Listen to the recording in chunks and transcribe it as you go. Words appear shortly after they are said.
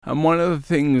And one of the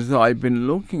things I've been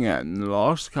looking at in the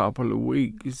last couple of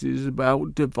weeks is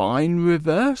about divine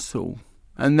reversal.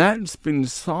 And that's been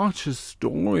such a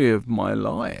story of my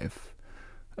life,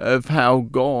 of how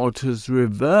God has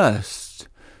reversed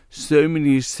so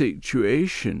many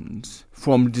situations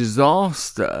from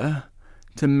disaster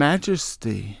to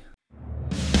majesty.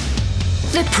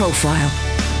 The Profile.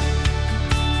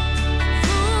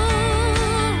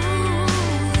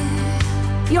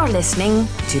 You're listening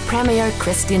to Premier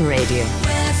Christian Radio.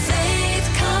 Where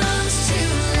faith comes to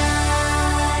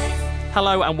life.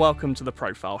 Hello and welcome to The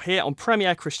Profile, here on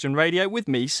Premier Christian Radio with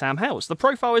me, Sam Hales. The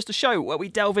Profile is the show where we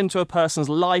delve into a person's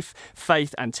life,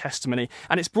 faith and testimony,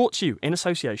 and it's brought to you in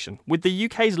association with the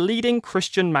UK's leading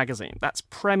Christian magazine. That's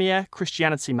Premier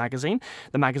Christianity Magazine,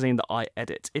 the magazine that I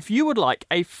edit. If you would like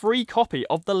a free copy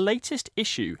of the latest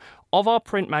issue of our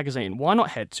print magazine, why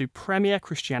not head to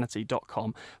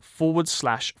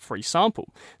premierchristianity.com/free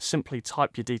sample. Simply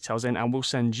type your details in and we'll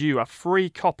send you a free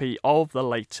copy of the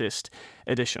latest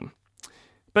edition.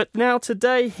 But now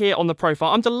today here on The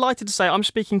Profile, I'm delighted to say I'm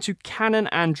speaking to Canon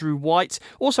Andrew White,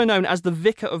 also known as the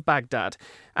Vicar of Baghdad.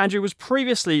 Andrew was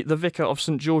previously the Vicar of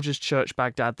St George's Church,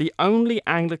 Baghdad, the only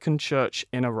Anglican church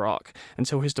in Iraq,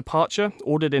 until his departure,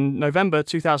 ordered in November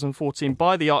 2014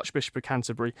 by the Archbishop of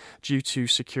Canterbury due to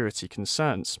security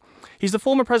concerns. He's the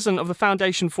former president of the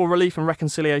Foundation for Relief and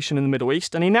Reconciliation in the Middle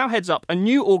East, and he now heads up a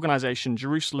new organisation,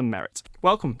 Jerusalem Merit.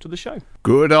 Welcome to the show.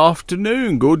 Good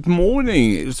afternoon, good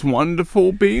morning. It's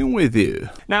wonderful being with you.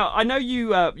 Now, I know you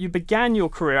began your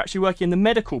career actually working in the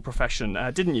medical profession,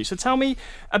 didn't you? So tell me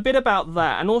a bit about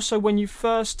that, and also when you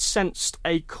first sensed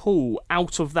a call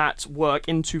out of that work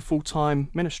into full-time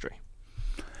ministry.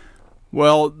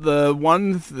 Well,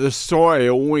 the story I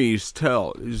always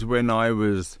tell is when I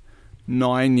was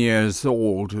 9 years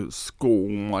old at school,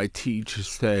 my teacher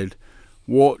said,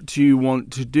 "What do you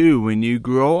want to do when you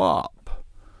grow up?"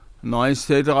 And I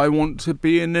said, "I want to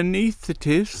be an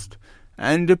anaesthetist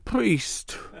and a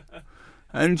priest."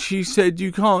 And she said,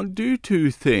 "You can't do two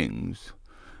things."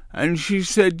 And she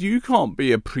said, "You can't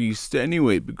be a priest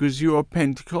anyway because you're a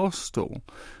Pentecostal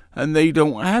and they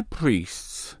don't have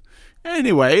priests."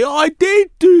 Anyway, I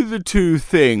did do the two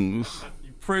things.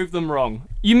 You proved them wrong.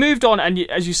 You moved on and,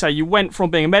 as you say, you went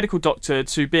from being a medical doctor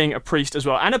to being a priest as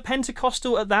well. And a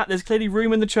Pentecostal at that. There's clearly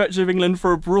room in the Church of England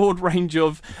for a broad range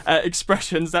of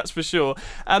expressions, that's for sure.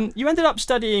 You ended up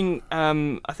studying,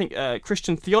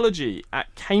 Christian theology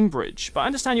at Cambridge. But I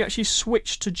understand you actually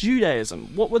switched to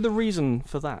Judaism. What were the reason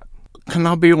for that? Can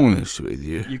I be honest with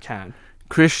you? You can.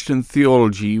 Christian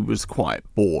theology was quite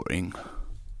boring.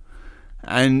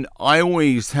 And I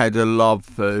always had a love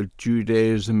for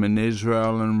Judaism and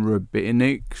Israel and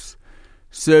rabbinics.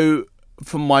 So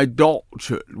for my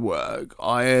doctorate work,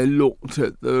 I looked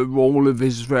at the role of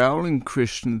Israel in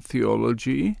Christian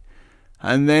theology.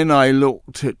 And then I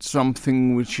looked at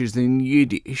something which is in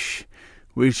Yiddish,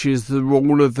 which is the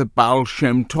role of the Baal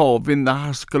Shem Tov in the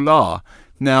Haskalah.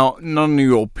 Now, none of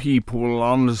your people will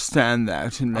understand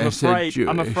that unless they're Jewish.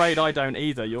 I'm afraid I don't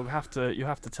either. You have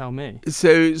to tell me. So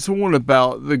it's all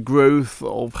about the growth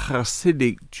of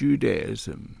Hasidic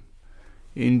Judaism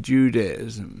in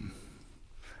Judaism.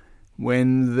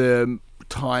 When the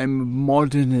time of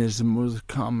modernism was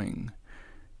coming,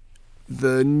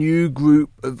 the new group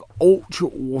of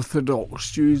ultra-Orthodox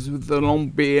Jews with the long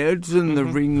beards and the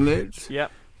ringlets,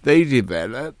 they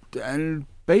developed, and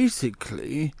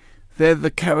basically they're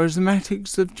the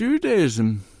charismatics of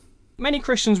Judaism. Many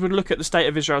Christians would look at the state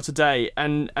of Israel today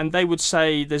and they would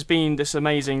say there's been this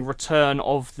amazing return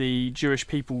of the Jewish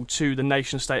people to the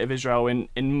nation state of Israel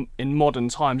in modern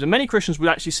times. And many Christians would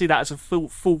actually see that as a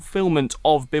fulfillment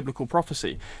of biblical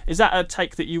prophecy. Is that a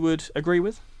take that you would agree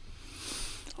with?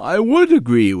 I would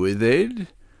agree with it,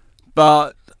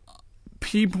 but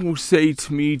people say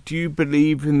to me, "Do you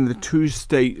believe in the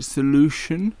two-state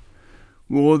solution?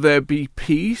 Will there be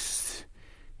peace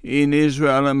in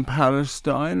Israel and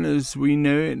Palestine as we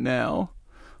know it now?"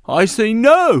 I say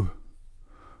no.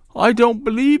 I don't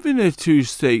believe in a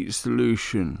two-state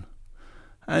solution.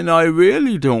 And I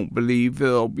really don't believe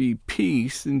there'll be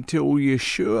peace until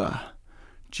Yeshua,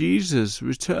 Jesus,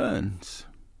 returns.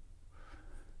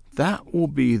 That will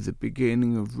be the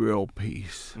beginning of real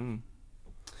peace.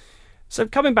 So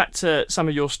coming back to some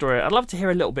of your story, I'd love to hear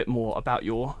a little bit more about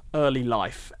your early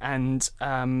life and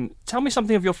tell me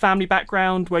something of your family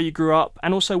background, where you grew up,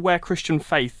 and also where Christian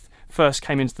faith first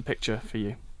came into the picture for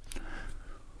you.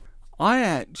 I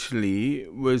actually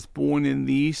was born in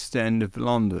the East End of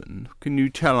London. Can you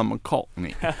tell I'm a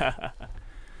Cockney?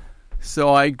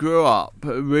 So I grew up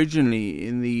originally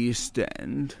in the East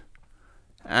End,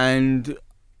 and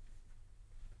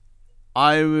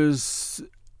I was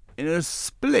in a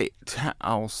split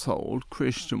household,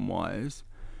 Christian-wise.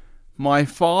 My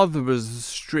father was a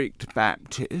strict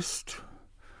Baptist,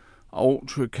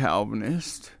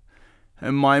 ultra-Calvinist,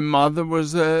 and my mother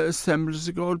was a Assemblies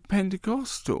of God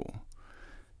Pentecostal,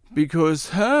 because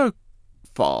her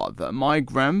father, my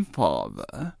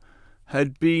grandfather,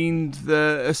 had been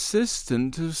the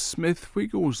assistant of Smith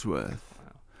Wigglesworth.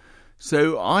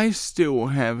 So I still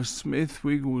have Smith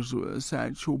Wigglesworth's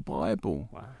actual Bible,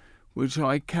 which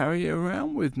I carry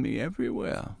around with me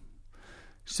everywhere.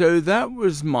 So that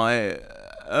was my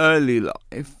early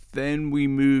life. Then we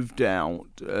moved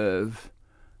out of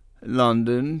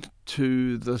London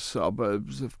to the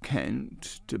suburbs of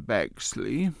Kent, to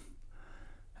Bexley.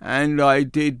 And I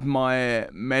did my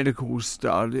medical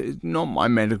studies,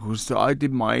 I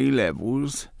did my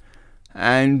A-levels,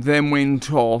 and then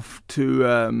went off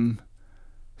to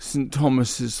St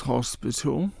Thomas's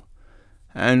Hospital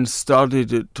and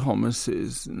studied at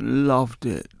Thomas's and loved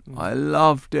it. I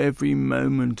loved every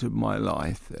moment of my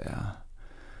life there.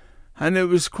 And it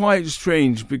was quite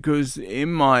strange because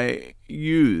in my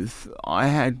youth I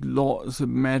had lots of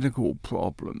medical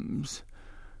problems.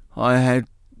 I had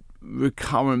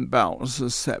recurrent bouts of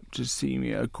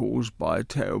septicemia caused by a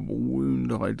terrible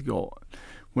wound I'd got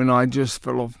when I just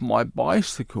fell off my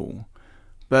bicycle.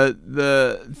 But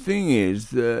the thing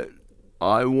is that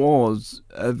I was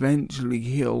eventually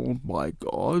healed by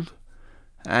God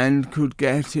and could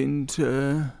get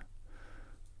into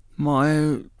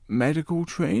my medical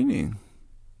training.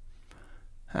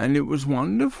 And it was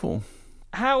wonderful.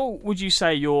 How would you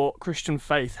say your Christian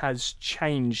faith has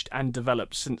changed and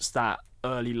developed since that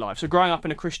early life? So growing up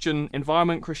in a Christian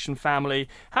environment, Christian family,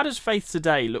 how does faith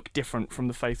today look different from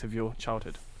the faith of your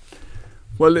childhood?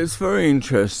 Well, it's very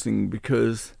interesting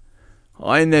because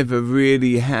I never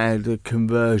really had a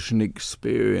conversion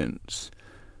experience,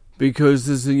 because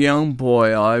as a young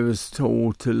boy I was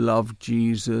told to love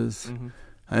Jesus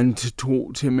and to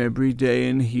talk to him every day,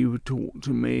 and he would talk to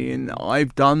me, and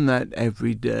I've done that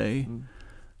every day.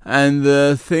 And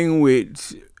the thing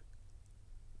which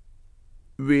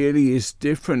really is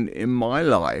different in my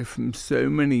life from so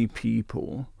many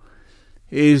people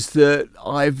is that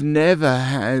I've never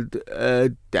had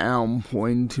a down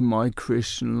point in my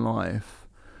Christian life.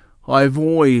 I've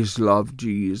always loved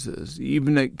Jesus.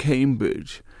 Even at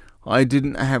Cambridge, I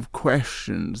didn't have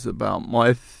questions about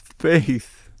my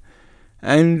faith.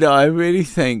 And I really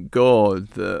thank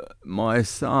God that my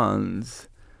sons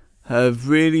have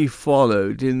really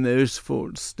followed in those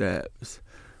footsteps.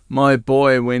 My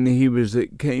boy, when he was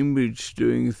at Cambridge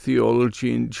doing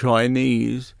theology in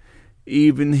Chinese,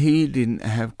 even he didn't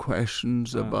have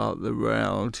questions about the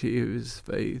reality of his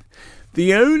faith.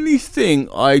 The only thing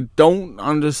I don't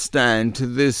understand to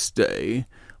this day,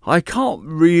 I can't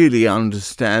really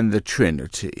understand the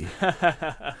Trinity.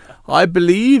 I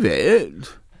believe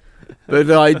it,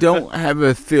 but I don't have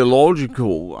a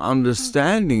theological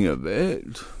understanding of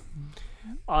it.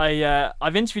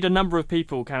 I've interviewed a number of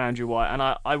people, Canon Andrew White, and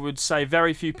I would say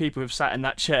very few people who've sat in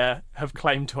that chair have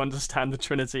claimed to understand the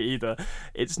Trinity either.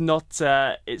 It's not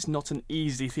an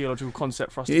easy theological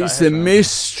concept for us to get our It's heads a around.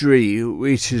 mystery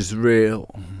which is real.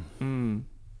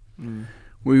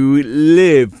 We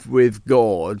live with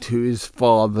God, who is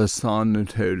Father, Son,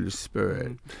 and Holy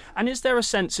Spirit. And is there a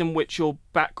sense in which your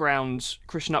background,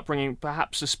 Christian upbringing,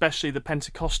 perhaps especially the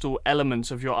Pentecostal element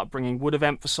of your upbringing, would have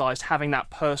emphasised having that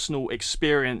personal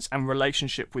experience and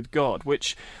relationship with God?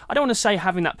 Which, I don't want to say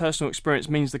having that personal experience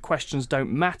means the questions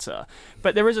don't matter,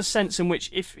 but there is a sense in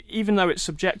which, even though it's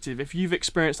subjective, if you've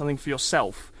experienced something for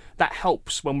yourself, that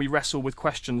helps when we wrestle with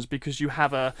questions, because you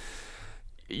have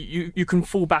you can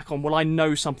fall back on, well, I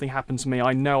know something happened to me.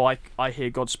 I know I hear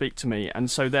God speak to me,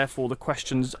 and so therefore the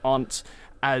questions aren't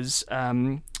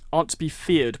to be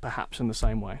feared, perhaps, in the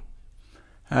same way.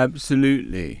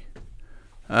 Absolutely.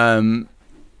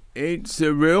 It's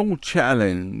a real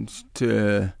challenge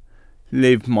to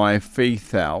live my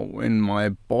faith out when my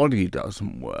body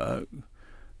doesn't work,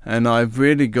 and I've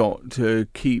really got to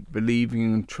keep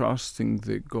believing and trusting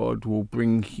that God will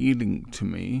bring healing to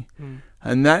me.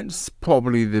 And that's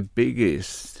probably the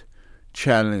biggest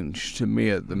challenge to me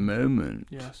at the moment.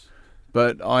 Yes.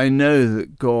 But I know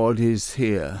that God is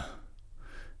here,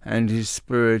 and His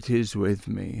Spirit is with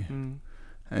me,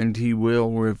 and He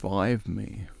will revive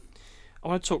me. I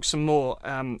want to talk some more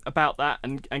about that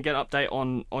and get an update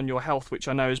on your health, which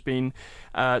I know has been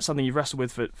something you've wrestled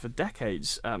with for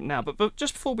decades now. But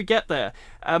just before we get there,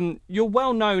 you're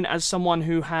well known as someone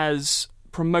who has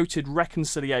promoted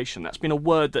reconciliation. That's been a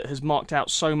word that has marked out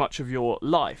so much of your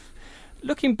life.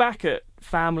 Looking back at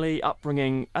family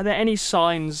upbringing, are there any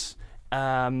signs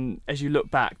as you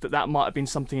look back, that might have been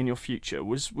something in your future?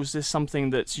 Was this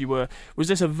something that was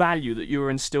this a value that you were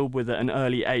instilled with at an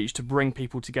early age to bring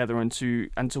people together and to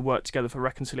work together for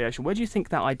reconciliation? Where do you think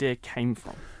that idea came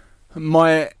from?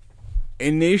 My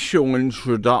initial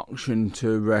introduction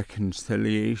to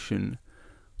reconciliation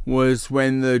was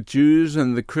when the Jews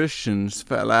and the Christians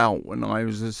fell out when I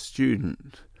was a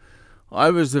student. I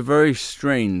was a very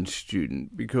strange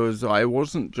student because I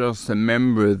wasn't just a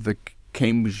member of the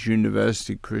Cambridge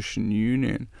University Christian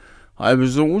Union. I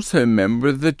was also a member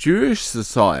of the Jewish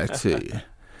Society.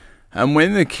 And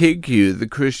when the KIGU, the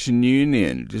Christian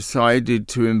Union, decided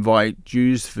to invite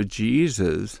Jews for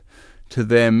Jesus to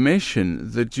their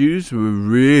mission, the Jews were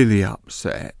really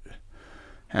upset.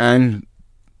 And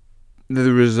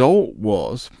the result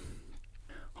was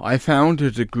I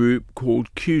founded a group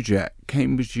called QJAC,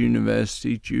 Cambridge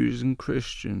University Jews and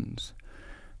Christians.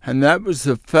 And that was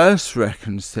the first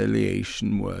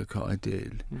reconciliation work I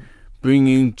did,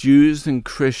 bringing Jews and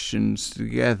Christians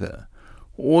together.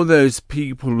 All those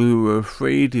people who were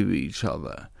afraid of each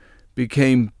other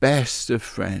became best of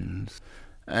friends.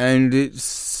 And it's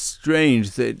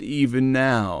strange that even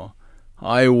now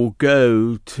I will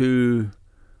go to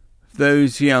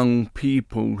those young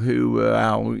people who were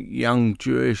our young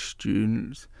Jewish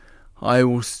students. I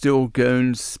will still go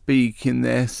and speak in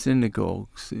their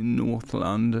synagogues in North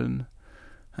London,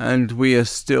 and we are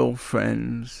still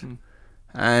friends,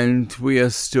 and we are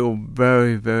still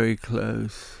very, very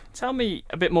close. Tell me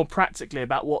a bit more practically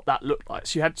about what that looked like.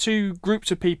 So you had two groups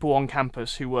of people on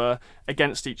campus who were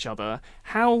against each other.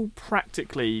 How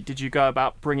practically did you go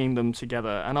about bringing them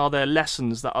together? And are there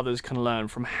lessons that others can learn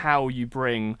from how you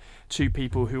bring two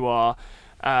people who are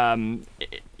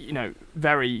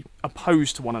very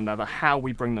opposed to one another, how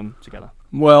we bring them together?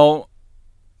 Well,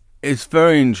 it's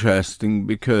very interesting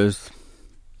because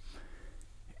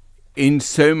in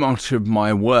so much of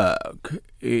my work,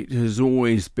 it has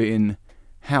always been,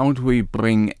 how do we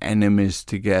bring enemies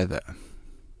together?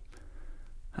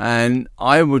 And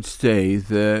I would say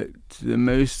that the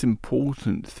most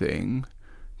important thing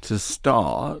to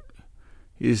start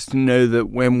is to know that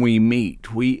when we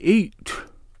meet, we eat.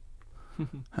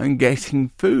 And getting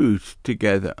food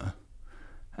together.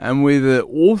 And with the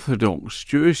Orthodox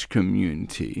Jewish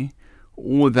community,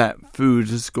 all that food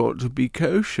has got to be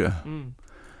kosher.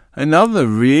 Another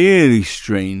really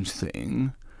strange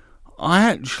thing, I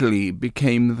actually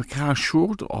became the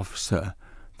kashrut officer.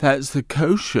 That's the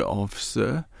kosher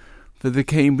officer for the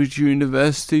Cambridge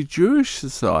University Jewish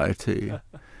Society.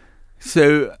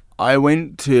 So I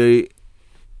went to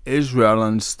Israel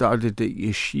and studied at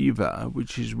yeshiva,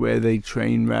 which is where they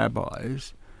train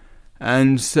rabbis.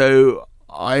 And so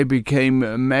I became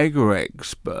a mega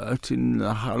expert in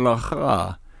the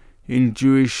halakha, in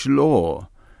Jewish law.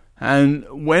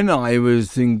 And when I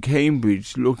was in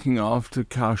Cambridge looking after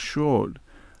kashrut,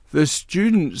 the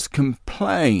students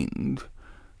complained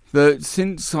that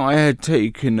since I had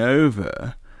taken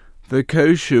over, the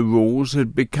kosher rules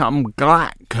had become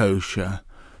glatt kosher,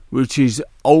 which is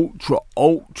ultra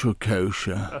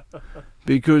kosher,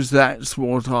 because that's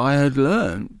what I had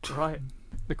learnt. Right.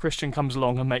 The Christian comes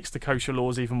along and makes the kosher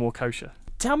laws even more kosher.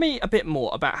 Tell me a bit more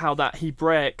about how that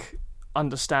Hebraic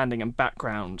understanding and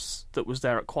background that was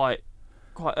there at quite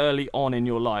early on in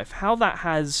your life, how that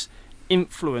has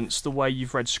influenced the way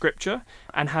you've read Scripture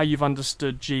and how you've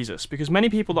understood Jesus. Because many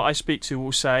people that I speak to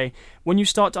will say, when you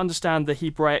start to understand the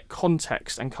Hebraic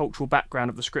context and cultural background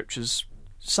of the Scriptures,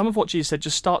 some of what Jesus said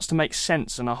just starts to make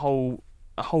sense in a whole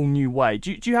new way.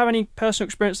 Do you have any personal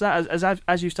experience of that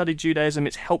as you studied Judaism?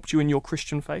 It's helped you in your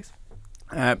Christian faith?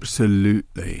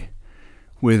 Absolutely,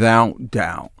 without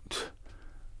doubt.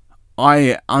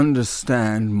 I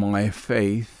understand my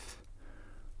faith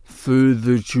through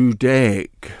the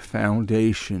Judaic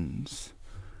foundations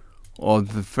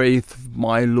of the faith of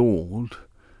my Lord,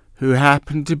 who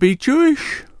happened to be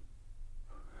Jewish.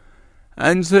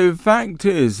 And so the fact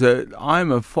is that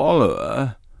I'm a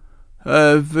follower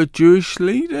of a Jewish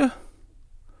leader.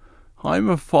 I'm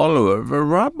a follower of a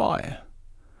rabbi.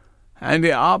 And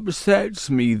it upsets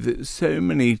me that so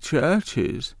many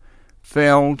churches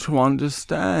fail to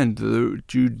understand the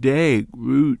Judaic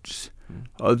roots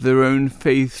of their own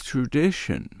faith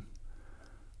tradition.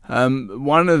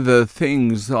 One of the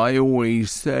things I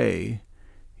always say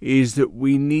is that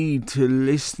we need to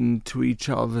listen to each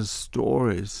other's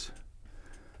stories.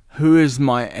 Who is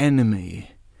my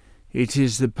enemy? It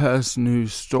is the person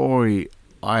whose story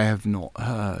I have not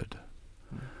heard.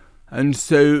 And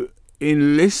so,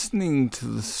 in listening to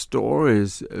the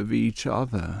stories of each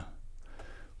other,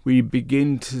 we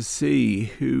begin to see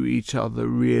who each other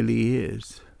really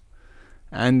is.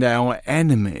 And our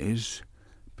enemies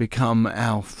become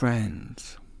our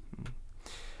friends.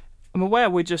 I'm aware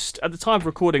we're just, at the time of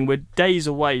recording, we're days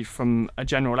away from a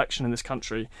general election in this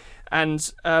country.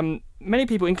 And many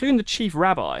people, including the chief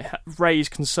rabbi, raised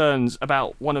concerns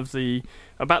about the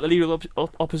leader of the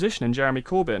opposition in Jeremy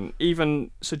Corbyn,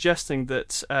 even suggesting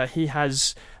that he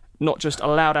has not just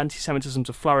allowed anti-Semitism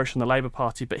to flourish in the Labour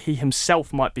Party, but he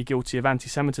himself might be guilty of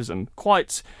anti-Semitism.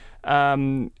 Quite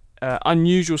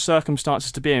unusual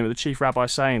circumstances to be in, with the chief rabbi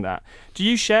saying that. Do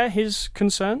you share his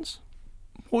concerns?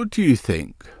 What do you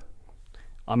think?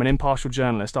 I'm an impartial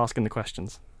journalist asking the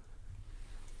questions.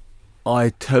 I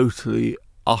totally,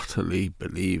 utterly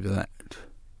believe that.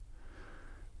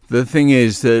 The thing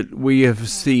is that we have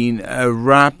seen a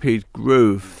rapid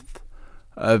growth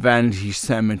of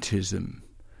anti-Semitism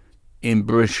in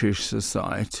British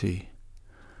society,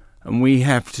 and we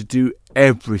have to do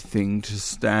everything to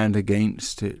stand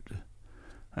against it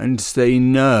and say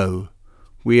no,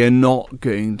 we are not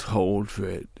going to hold for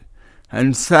it.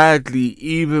 And sadly,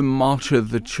 even much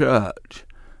of the church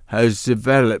has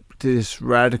developed this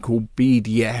radical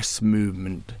BDS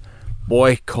movement,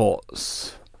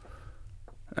 boycotts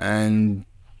and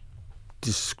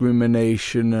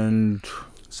discrimination and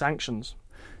sanctions.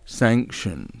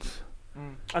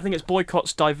 I think it's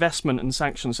boycotts, divestment, and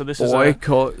sanctions. So this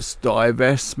boycotts,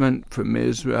 divestment from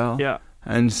Israel, yeah,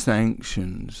 and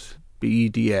sanctions,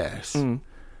 BDS,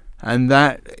 and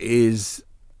that is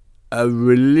a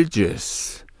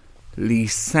religiously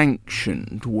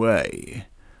sanctioned way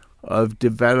of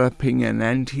developing an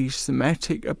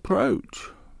anti-Semitic approach.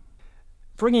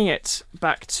 Bringing it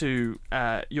back to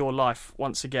your life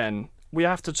once again, we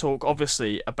have to talk,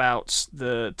 obviously, about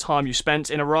the time you spent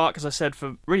in Iraq. As I said,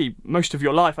 for really most of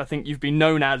your life, I think you've been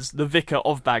known as the Vicar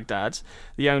of Baghdad,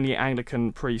 the only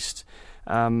Anglican priest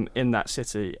in that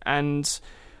city. And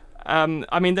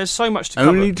I mean, there's so much to cover.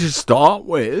 Only to start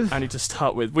with.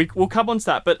 We'll come on to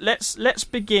that, but let's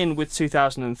begin with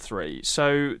 2003.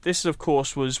 So this, of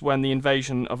course, was when the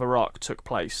invasion of Iraq took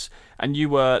place, and you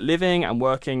were living and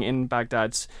working in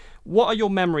Baghdad. What are your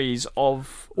memories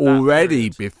of that already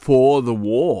period? Before the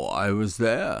war, I was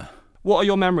there. What are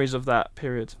your memories of that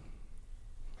period?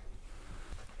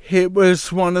 It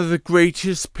was one of the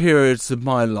greatest periods of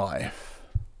my life.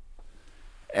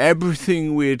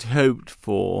 Everything we had hoped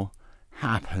for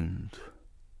happened.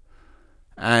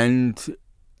 And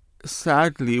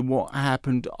sadly, what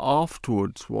happened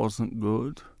afterwards wasn't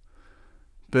good.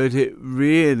 But it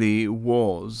really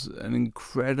was an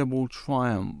incredible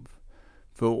triumph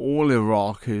for all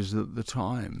Iraqis at the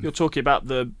time. You're talking about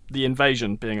the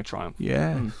invasion being a triumph?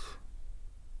 Yes.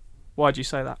 Why do you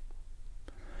say that?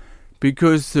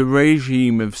 Because the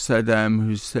regime of Saddam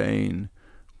Hussein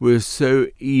was so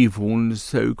evil and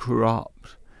so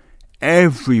corrupt.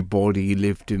 Everybody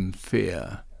lived in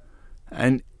fear,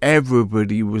 and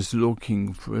everybody was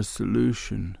looking for a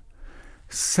solution.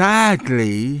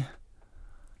 Sadly,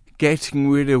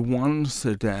 getting rid of one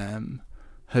Saddam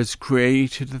has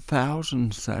created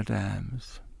 1,000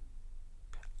 Saddams.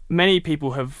 Many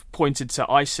people have pointed to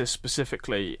ISIS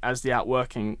specifically as the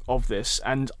outworking of this,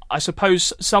 and I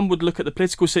suppose some would look at the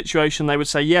political situation, they would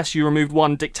say, yes, you removed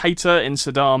one dictator in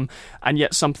Saddam, and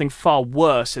yet something far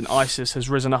worse in ISIS has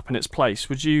risen up in its place.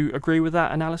 Would you agree with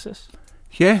that analysis?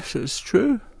 Yes, it's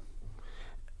true.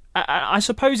 I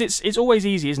suppose it's always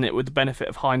easy, isn't it, with the benefit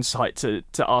of hindsight to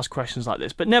ask questions like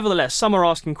this, but nevertheless, some are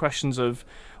asking questions of,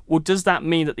 well, does that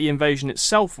mean that the invasion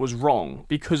itself was wrong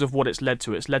because of what it's led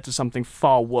to? It's led to something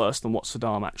far worse than what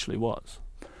Saddam actually was.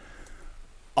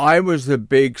 I was a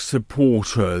big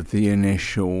supporter of the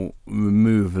initial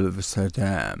removal of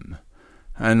Saddam,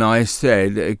 and I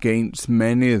said, against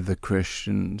many of the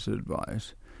Christians'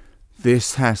 advice,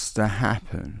 this has to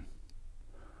happen.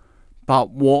 But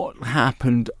what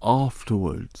happened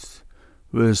afterwards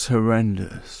was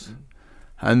horrendous,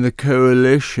 and the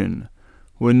coalition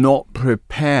were not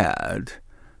prepared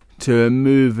to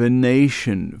move a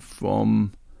nation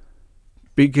from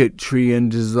bigotry and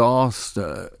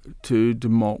disaster to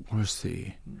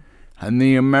democracy. And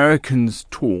the Americans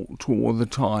talked all the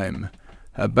time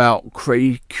about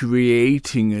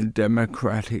creating a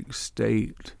democratic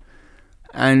state.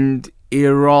 And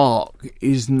Iraq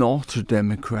is not a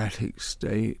democratic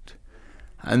state.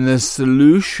 And the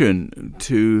solution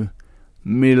to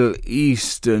Middle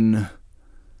Eastern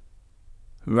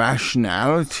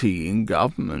rationality in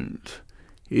government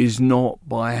is not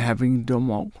by having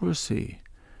democracy.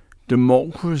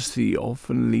 Democracy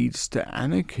often leads to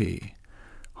anarchy.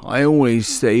 I always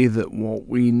say that what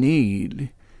we need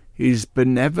is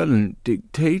benevolent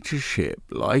dictatorship,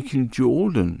 like in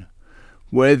Jordan,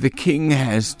 where the king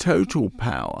has total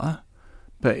power,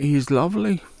 but he's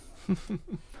lovely.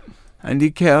 and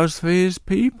he cares for his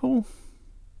people.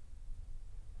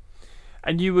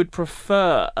 And you would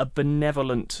prefer a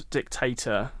benevolent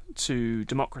dictator to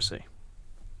democracy?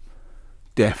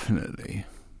 Definitely.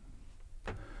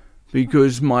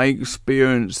 Because my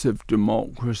experience of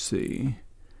democracy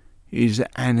is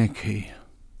anarchy.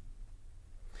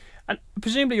 And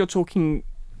presumably you're talking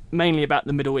mainly about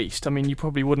the Middle East. I mean, you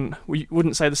probably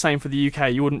wouldn't say the same for the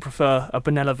UK. You wouldn't prefer a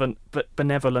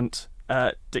benevolent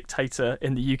dictator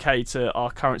in the UK to our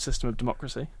current system of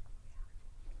democracy?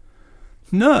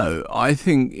 No, I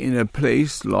think in a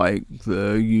place like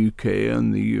the UK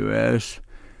and the US,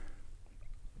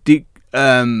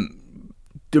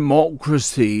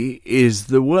 democracy is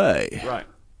the way. Right.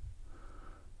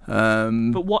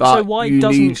 But why you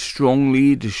doesn't need strong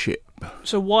leadership.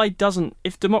 So why doesn't,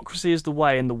 if democracy is the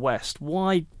way in the West,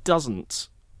 why doesn't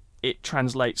it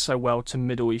translate so well to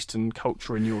Middle Eastern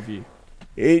culture in your view?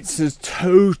 It's a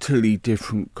totally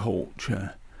different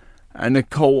culture, and a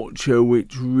culture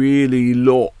which really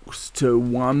looks to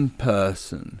one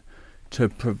person to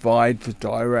provide the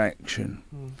direction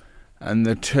and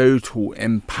the total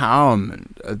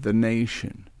empowerment of the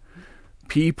nation.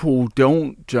 People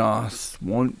don't just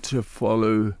want to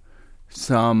follow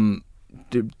some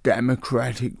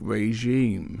democratic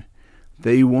regime.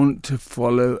 They want to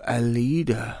follow a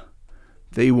leader.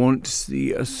 They want to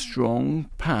see a strong,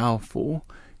 powerful,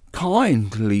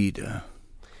 kind leader.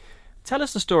 Tell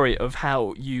us the story of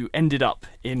how you ended up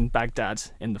in Baghdad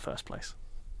in the first place.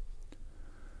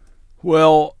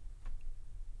 Well,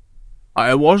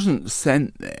 I wasn't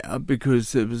sent there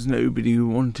because there was nobody who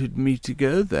wanted me to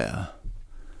go there.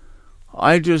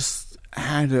 I just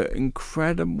had an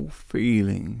incredible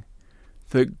feeling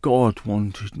that God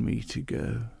wanted me to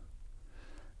go.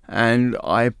 And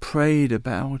I prayed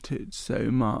about it so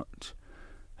much,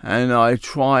 and I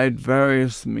tried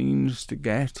various means to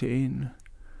get in,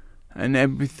 and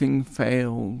everything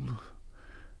failed.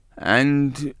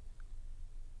 And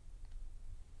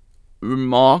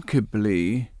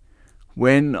remarkably,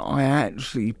 when I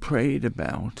actually prayed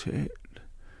about it,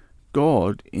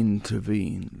 God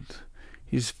intervened.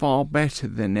 He's far better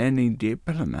than any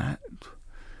diplomat.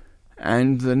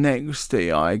 And the next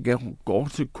day I got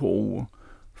a call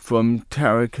from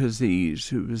Tariq Aziz,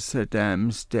 who was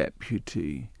Saddam's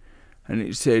deputy, and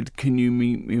it said, "Can you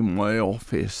meet me in my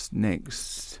office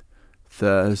next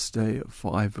Thursday at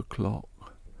 5 o'clock?"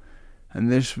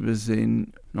 And this was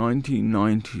in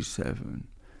 1997.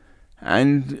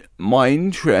 And my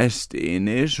interest in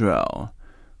Israel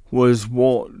was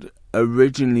what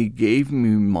originally gave me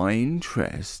my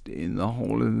interest in the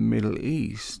whole of the Middle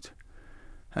East.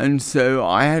 And so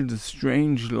I had a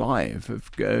strange life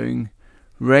of going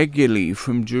regularly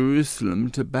from Jerusalem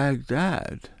to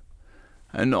Baghdad.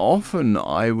 And often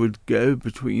I would go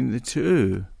between the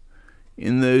two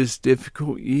in those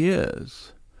difficult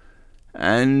years.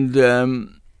 And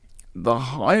the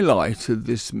highlight of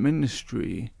this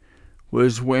ministry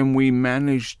was when we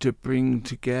managed to bring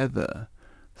together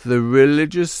the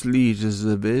religious leaders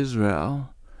of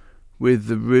Israel with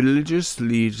the religious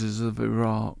leaders of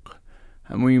Iraq.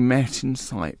 And we met in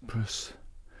Cyprus.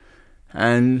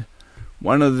 And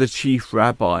one of the chief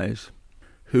rabbis,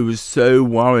 who was so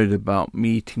worried about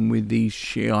meeting with these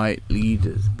Shiite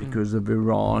leaders because of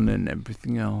Iran and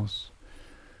everything else,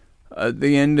 at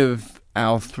the end of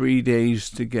our 3 days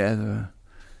together,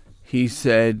 he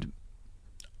said,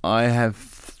 "I have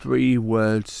 3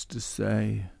 words to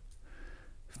say.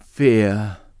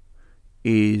 Fear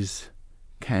is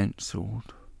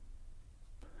cancelled."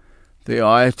 The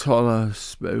Ayatollah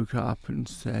spoke up and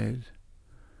said,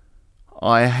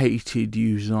 "I hated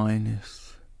you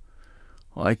Zionists.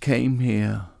 I came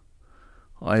here,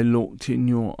 I looked in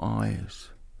your eyes,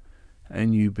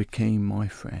 and you became my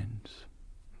friends."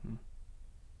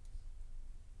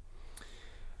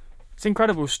 It's an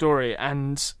incredible story,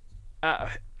 and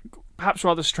perhaps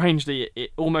rather strangely,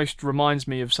 it almost reminds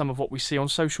me of some of what we see on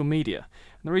social media.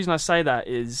 And the reason I say that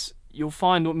is you'll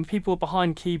find when people are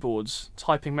behind keyboards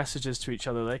typing messages to each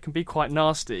other, they can be quite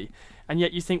nasty. And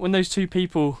yet you think when those two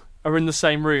people are in the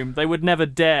same room, they would never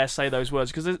dare say those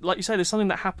words. Because, like you say, there's something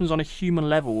that happens on a human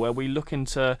level where we look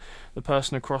into the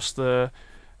person across the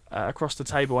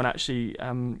table and actually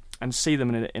and see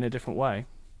them in a different way.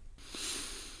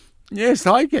 Yes,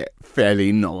 I get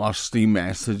fairly nasty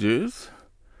messages,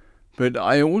 but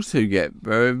I also get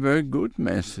very, very good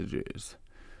messages.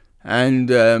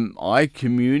 And I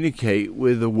communicate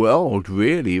with the world,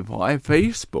 really, via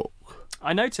Facebook.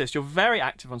 I noticed you're very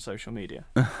active on social media.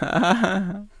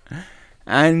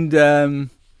 And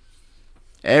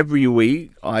every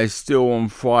week, I still on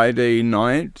Friday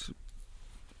night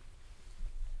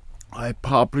I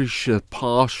publish a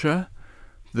Parsha,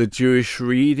 the Jewish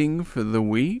reading for the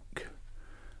week.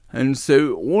 And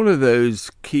so all of those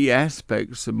key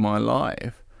aspects of my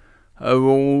life are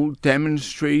all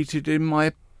demonstrated in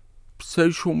my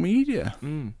social media.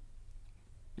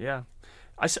 Yeah.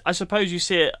 I suppose you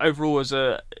see it overall as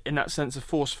in that sense, a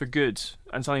force for good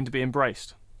and something to be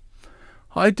embraced.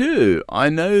 I do. I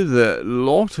know that a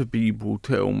lot of people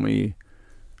tell me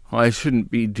I shouldn't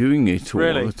be doing it all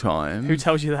Really? the time. Who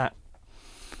tells you that?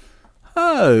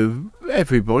 Oh,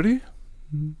 everybody.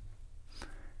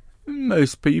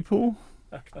 Most people.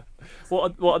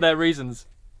 What are their reasons?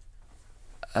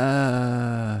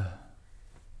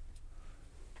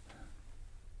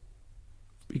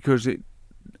 Because it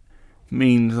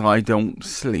means I don't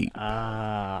sleep.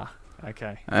 Ah,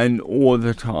 okay. And all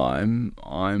the time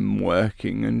I'm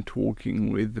working and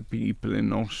talking with the people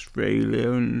in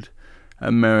Australia and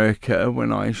America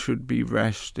when I should be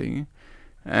resting.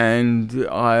 And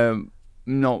I'm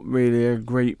not really a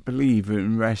great believer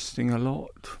in resting a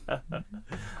lot.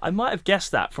 I might have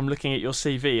guessed that from looking at your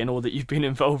CV and all that you've been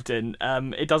involved in.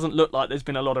 It doesn't look like there's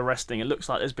been a lot of resting. It looks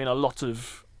like there's been a lot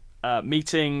of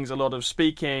meetings, a lot of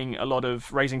speaking, a lot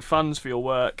of raising funds for your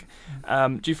work.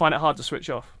 Do you find it hard to switch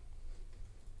off?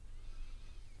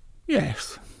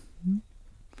 Yes.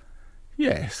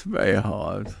 Yes, very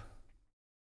hard.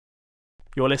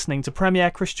 You're listening to Premier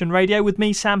Christian Radio with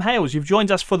me, Sam Hales. You've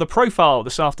joined us for The Profile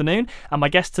this afternoon, and my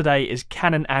guest today is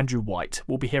Canon Andrew White.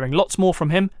 We'll be hearing lots more from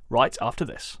him right after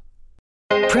this.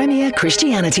 Premier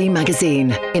Christianity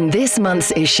Magazine. In this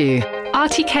month's issue,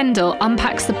 Artie Kendall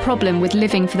unpacks the problem with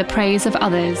living for the praise of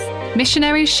others.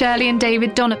 Missionaries Shirley and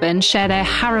David Donovan share their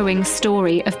harrowing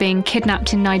story of being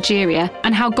kidnapped in Nigeria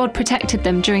and how God protected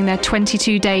them during their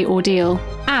 22-day ordeal.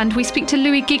 And we speak to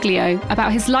Louis Giglio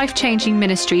about his life-changing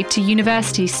ministry to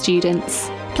university students.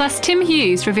 Plus, Tim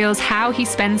Hughes reveals how he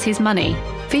spends his money.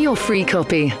 for your free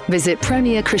copy, visit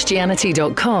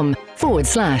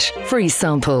premierchristianity.com/free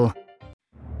sample.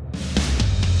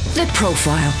 The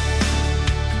Profile.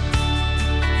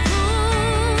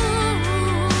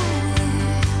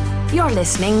 You're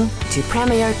listening to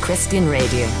Premier Christian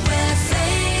Radio. Where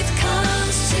faith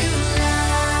comes to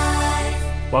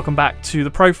life. Welcome back to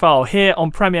The Profile here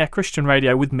on Premier Christian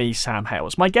Radio with me, Sam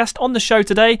Hales. My guest on the show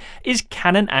today is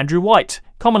Canon Andrew White,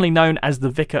 commonly known as the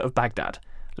Vicar of Baghdad.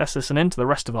 Let's listen in to the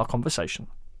rest of our conversation.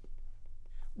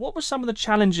 What were some of the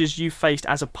challenges you faced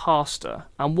as a pastor,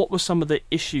 and what were some of the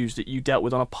issues that you dealt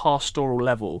with on a pastoral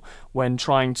level when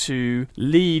trying to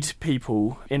lead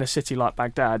people in a city like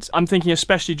Baghdad? I'm thinking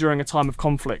especially during a time of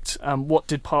conflict.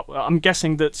 I'm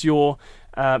guessing that your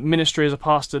ministry as a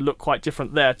pastor looked quite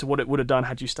different there to what it would have done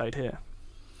had you stayed here.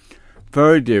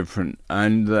 Very different,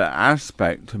 and the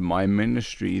aspect of my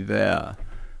ministry there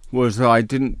was I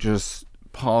didn't just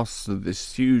pastor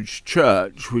this huge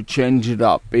church, which ended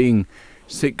up being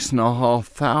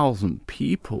 6,500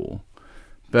 people,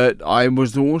 but I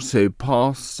was also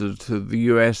pastor to the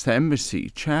US Embassy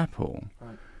Chapel.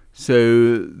 Right.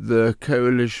 So the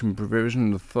Coalition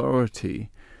Provision Authority,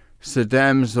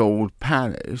 Saddam's old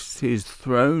palace, his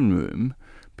throne room,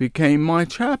 became my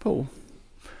chapel.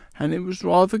 And it was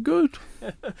rather good.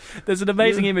 There's an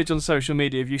amazing image on social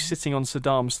media of you sitting on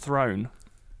Saddam's throne.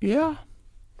 Yeah.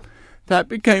 That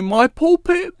became my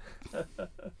pulpit.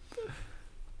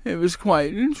 It was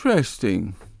quite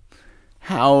interesting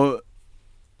how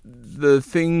the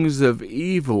things of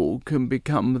evil can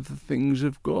become the things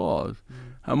of God.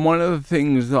 And one of the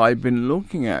things I've been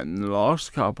looking at in the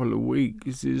last couple of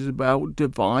weeks is about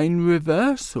divine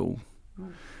reversal.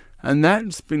 And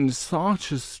that's been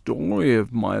such a story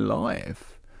of my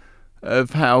life,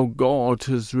 of how God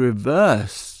has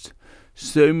reversed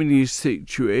so many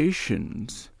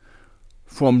situations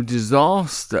from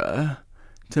disaster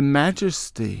to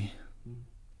majesty.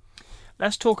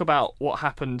 Let's talk about what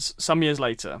happened some years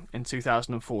later in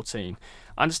 2014.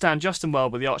 I understand Justin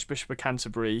Welby, the Archbishop of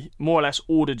Canterbury, more or less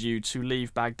ordered you to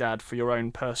leave Baghdad for your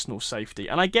own personal safety.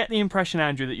 And I get the impression,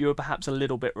 Andrew, that you were perhaps a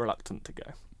little bit reluctant to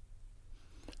go.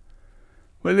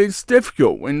 Well, it's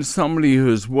difficult when somebody who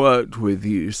has worked with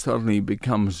you suddenly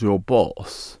becomes your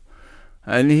boss.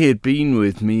 And he had been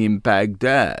with me in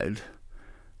Baghdad.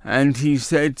 And he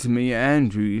said to me,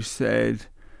 Andrew, he said,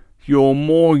 you're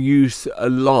more use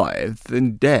alive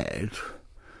than dead.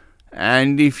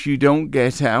 And if you don't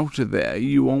get out of there,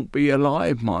 you won't be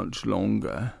alive much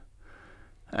longer.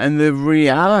 And the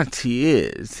reality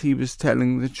is, he was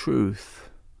telling the truth.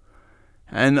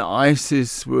 And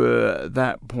ISIS were at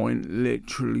that point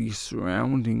literally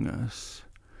surrounding us.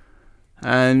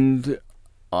 And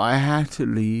I had to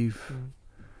leave.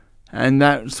 And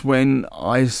that's when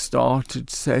I started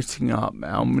setting up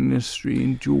our ministry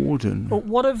in Jordan. But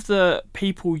what of the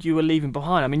people you were leaving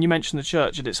behind? I mean, you mentioned the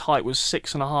church at its height was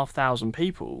 6,500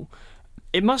 people.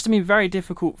 It must have been very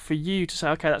difficult for you to say,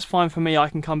 okay, that's fine for me, I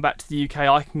can come back to the UK,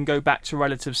 I can go back to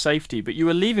relative safety. But you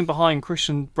were leaving behind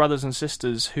Christian brothers and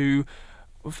sisters who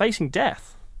were facing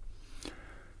death.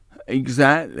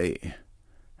 Exactly.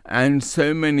 And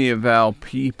so many of our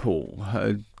people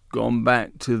had gone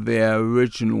back to their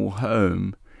original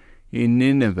home in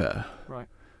Nineveh. Right.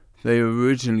 They were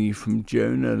originally from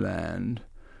Jonah land,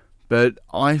 but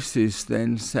ISIS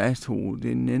then settled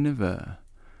in Nineveh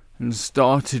and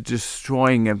started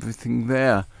destroying everything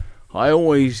there. I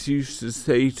always used to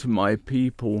say to my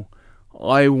people,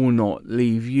 I will not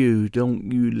leave you,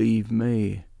 don't you leave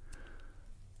me.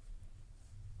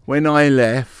 When I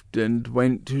left and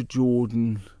went to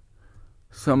Jordan,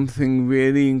 something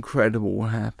really incredible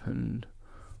happened.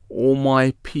 All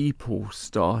my people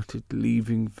started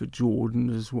leaving for Jordan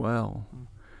as well.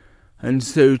 And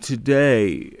so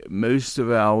today, most of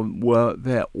our work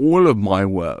there, all of my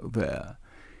work there,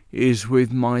 is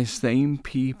with my same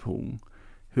people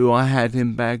who I had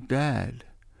in Baghdad.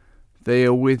 They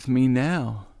are with me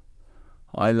now.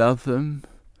 I love them.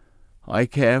 I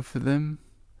care for them.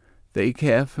 They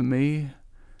care for me.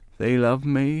 They love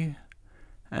me.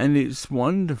 And it's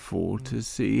wonderful to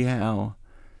see how,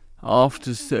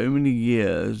 after so many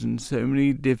years and so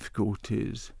many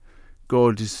difficulties,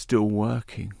 God is still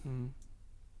working.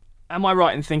 Am I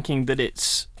right in thinking that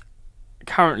it's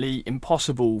currently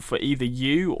impossible for either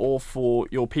you or for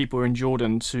your people in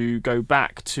Jordan to go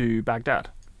back to Baghdad?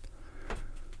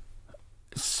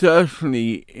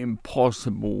 Certainly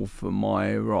impossible for my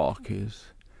Iraqis.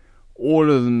 All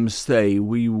of them say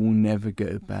we will never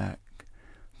go back.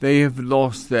 They have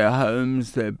lost their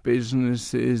homes, their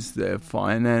businesses, their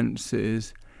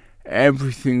finances.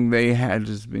 Everything they had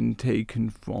has been taken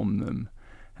from them.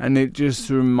 And it just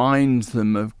reminds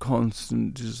them of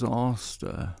constant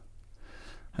disaster.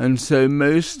 And so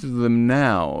most of them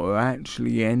now are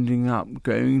actually ending up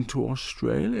going to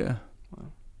Australia. Wow.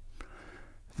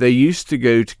 They used to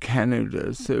go to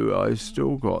Canada, so I've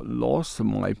still got lots of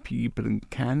my people in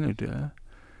Canada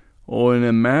or in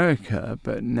America,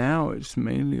 but now it's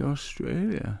mainly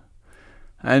Australia.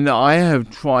 And I have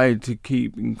tried to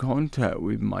keep in contact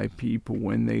with my people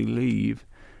when they leave,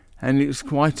 and it's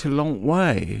quite a long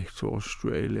way to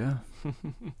Australia.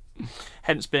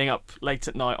 Hence being up late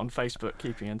at night on Facebook,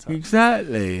 keeping in touch.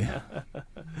 Exactly.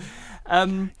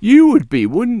 You would be,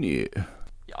 wouldn't you?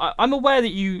 I'm aware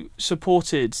that you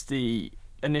supported the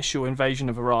initial invasion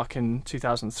of Iraq in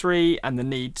 2003 and the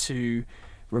need to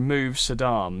remove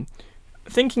Saddam.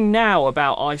 Thinking now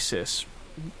about ISIS,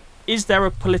 is there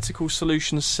a political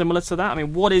solution similar to that? I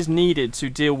mean, what is needed to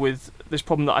deal with this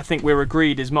problem that I think we're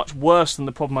agreed is much worse than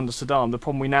the problem under Saddam, the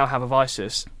problem we now have of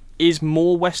ISIS? Is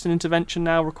more Western intervention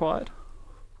now required?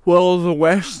 Well, the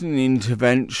Western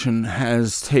intervention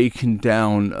has taken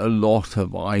down a lot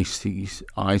of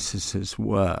ISIS's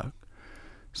work.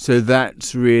 So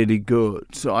that's really good.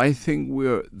 So I think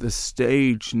we're at the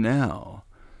stage now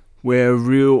where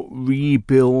real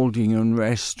rebuilding and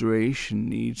restoration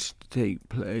needs to take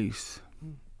place.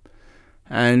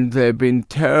 And there have been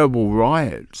terrible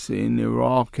riots in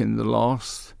Iraq in the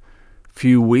last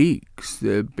few weeks.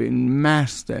 There have been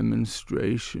mass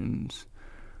demonstrations.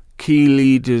 Key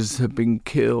leaders have been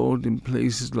killed in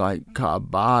places like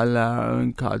Karbala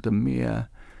and Kadamia.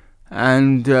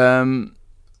 And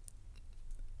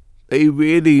they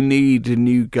really need a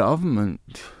new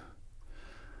government.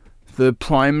 The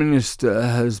Prime Minister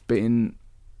has been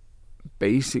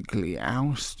basically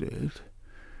ousted,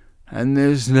 and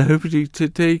there's nobody to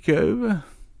take over.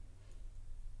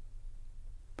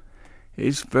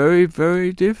 It's very,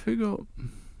 very difficult.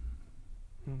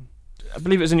 I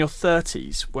believe it was in your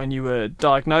 30s when you were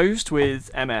diagnosed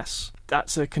with MS.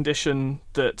 That's a condition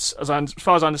that, as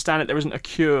far as I understand it, there isn't a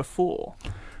cure for.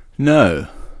 No.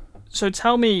 So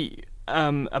tell me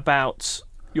about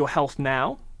your health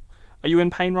now. Are you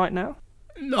in pain right now?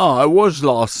 No, I was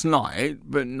last night,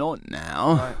 but not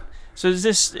now. Right. So is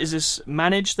this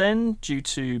managed then due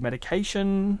to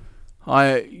medication?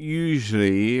 I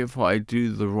usually, if I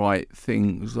do the right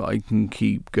things, I can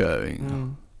keep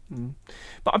going.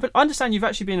 But I understand you've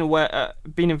actually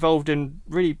been involved in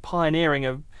really pioneering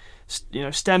of,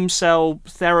 stem cell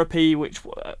therapy, which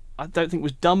I don't think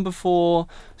was done before.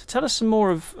 So tell us some more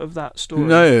of that story.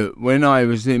 No, when I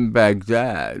was in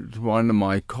Baghdad, one of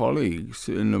my colleagues,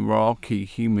 an Iraqi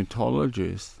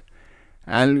hematologist,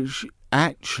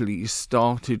 actually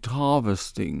started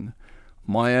harvesting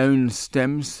my own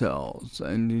stem cells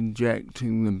and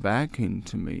injecting them back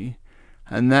into me.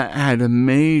 And that had a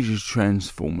major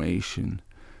transformation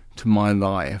to my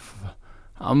life.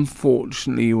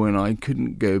 Unfortunately, when I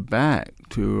couldn't go back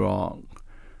to Iraq,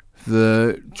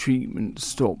 the treatment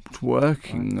stopped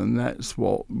working, and that's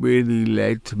what really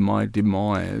led to my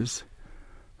demise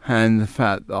and the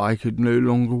fact that I could no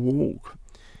longer walk.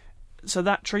 So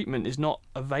that treatment is not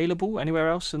available anywhere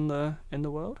else in the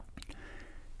world?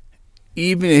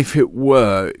 Even if it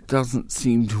were, it doesn't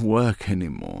seem to work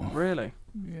anymore. Really?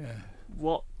 Yeah.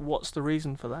 What's the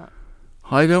reason for that?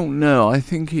 I don't know. I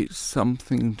think it's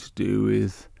something to do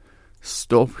with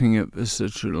stopping it for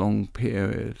such a long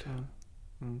period.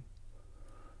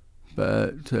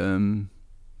 But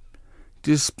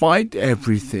despite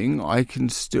everything, I can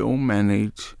still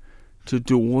manage to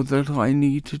do all that I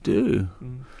need to do.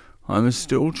 I'm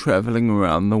still travelling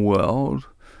around the world.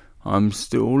 I'm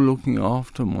still looking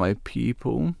after my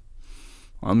people.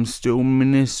 I'm still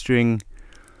ministering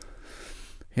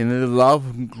in the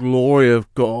love and glory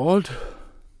of God.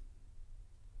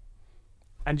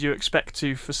 And you expect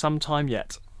to for some time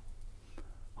yet?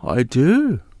 I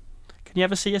do. Can you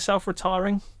ever see yourself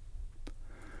retiring?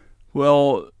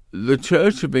 Well, the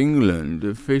Church of England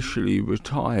officially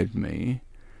retired me.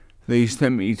 They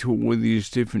sent me to all these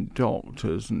different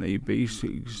doctors, and they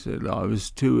basically said I was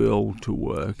too ill to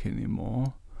work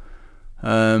anymore.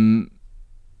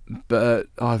 But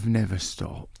I've never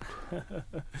stopped.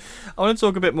 I want to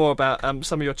talk a bit more about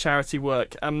some of your charity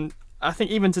work. I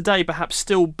think even today, perhaps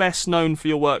still best known for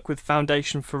your work with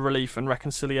Foundation for Relief and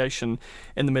Reconciliation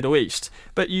in the Middle East.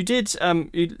 But you did,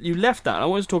 you left that. And I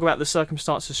want to talk about the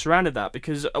circumstances surrounding that,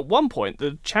 because at one point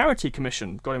the Charity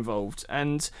Commission got involved,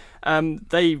 and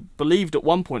they believed at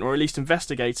one point, or at least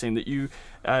investigating, that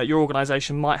your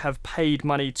organisation might have paid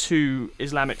money to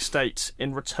Islamic State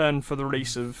in return for the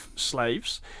release of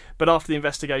slaves. But after the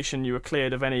investigation, you were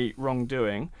cleared of any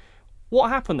wrongdoing. What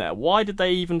happened there? Why did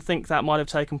they even think that might have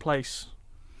taken place?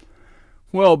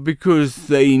 Well, because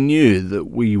they knew that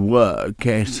we were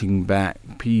getting back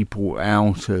people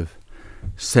out of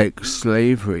sex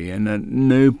slavery, and at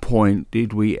no point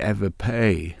did we ever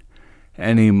pay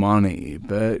any money,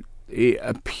 but it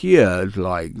appeared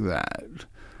like that.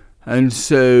 And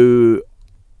so,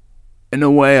 in a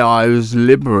way, I was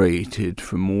liberated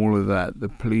from all of that. The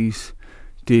police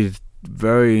did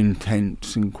very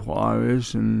intense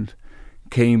inquiries and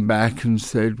came back and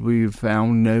said, "We've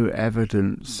found no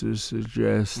evidence to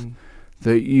suggest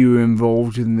that you were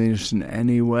involved in this in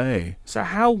any way." So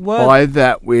how were... By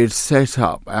that, we had set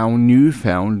up our new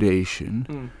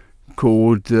foundation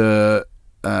called the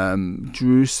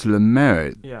Jerusalem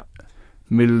Merit,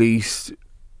 Middle East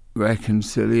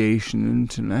Reconciliation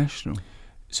International.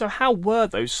 So how were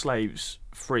those slaves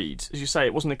freed? As you say,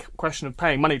 it wasn't a question of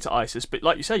paying money to ISIS, but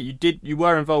like you say, you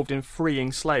were involved in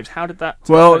freeing slaves. How did that take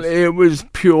place? It was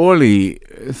purely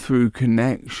through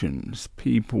connections,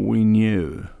 people we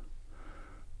knew.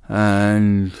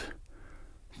 And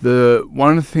the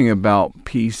one thing about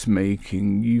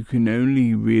peacemaking, you can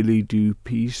only really do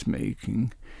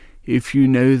peacemaking if you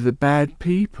know the bad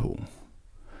people.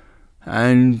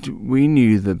 And we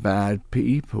knew the bad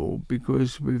people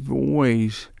because we've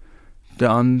always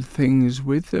done things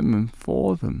with them and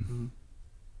for them.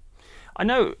 I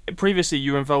know previously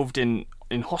you were involved in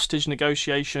hostage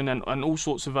negotiation and all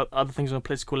sorts of other things on a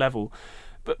political level.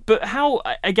 But how,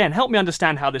 again, help me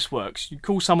understand how this works. You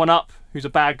call someone up who's a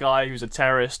bad guy, who's a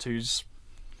terrorist, who's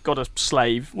got a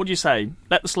slave. What do you say?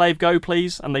 Let the slave go,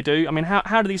 please? And they do? I mean,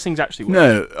 how do these things actually work?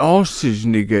 No, hostage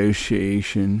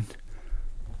negotiation.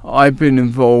 I've been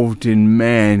involved in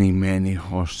many, many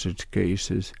hostage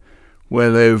cases,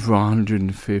 well over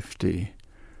 150,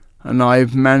 and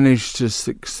I've managed to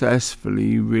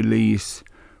successfully release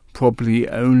probably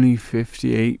only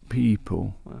 58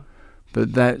 people. Wow.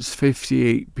 But that's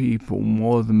 58 people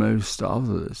more than most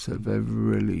others have ever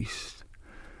released.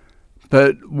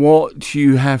 But what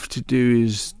you have to do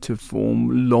is to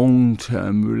form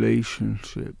long-term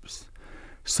relationships.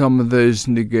 Some of those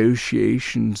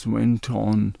negotiations went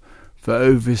on for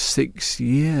over 6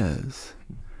 years.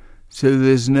 So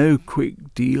there's no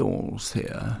quick deals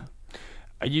here.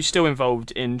 Are you still involved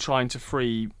in trying to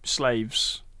free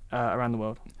slaves around the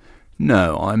world?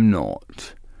 No, I'm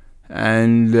not.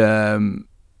 And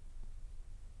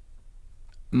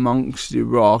amongst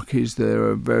Iraqis, there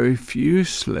are very few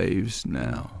slaves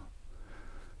now.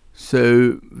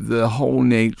 So the whole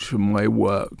nature of my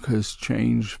work has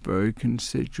changed very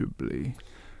considerably.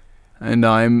 And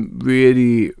I'm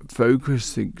really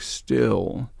focusing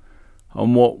still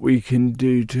on what we can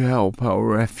do to help our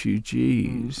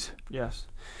refugees.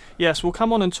 Yes, we'll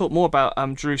come on and talk more about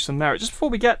Jerusalem Merit. Just before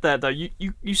we get there, though,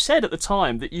 you said at the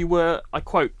time that you were, I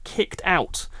quote, kicked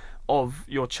out of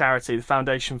your charity, the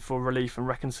Foundation for Relief and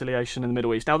Reconciliation in the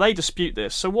Middle East. Now, they dispute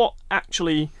this. So what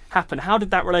actually happened? How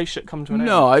did that relationship come to an end?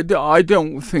 No, I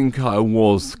don't think I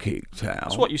was kicked out.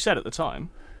 That's what you said at the time.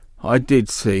 I did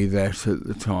say that at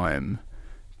the time.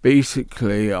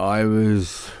 Basically, I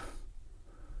was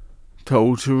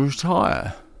told to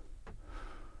retire.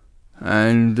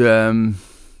 And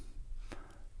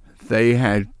they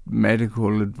had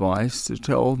medical advice to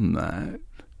tell them that.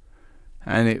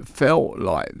 And it felt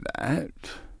like that.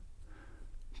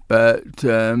 But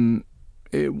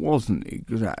it wasn't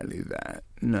exactly that,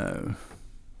 no.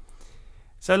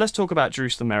 So let's talk about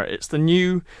Jerusalem Merit. It's the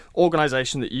new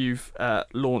organisation that you've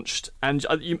launched. And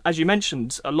as you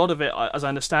mentioned, a lot of it, as I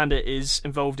understand it, is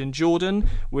involved in Jordan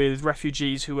with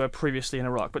refugees who were previously in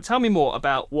Iraq. But tell me more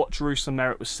about what Jerusalem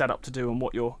Merit was set up to do and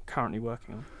what you're currently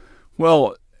working on.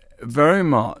 Well, very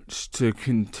much to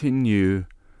continue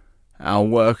our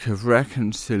work of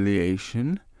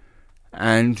reconciliation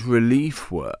and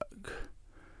relief work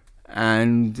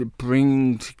and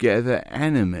bringing together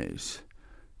enemies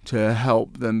to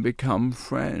help them become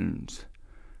friends,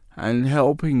 and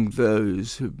helping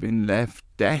those who've been left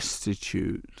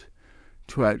destitute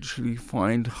to actually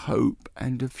find hope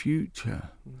and a future.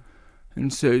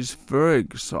 And so it's very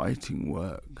exciting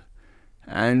work,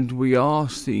 and we are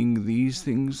seeing these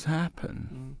things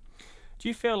happen. Do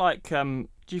you feel like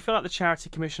the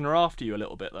Charity Commission are after you a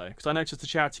little bit, though? Because I noticed the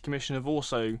Charity Commission have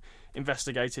also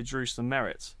investigated Jerusalem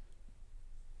Merit.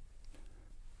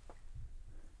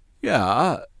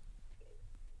 Yeah,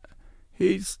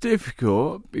 it's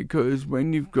difficult because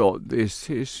when you've got this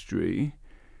history,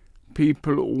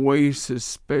 people are always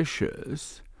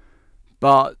suspicious,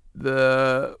 but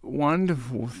the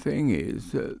wonderful thing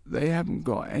is that they haven't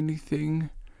got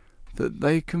anything that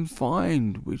they can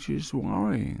find, which is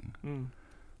worrying.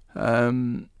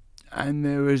 And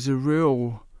there is a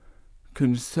real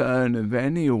concern of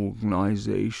any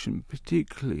organisation,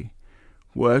 particularly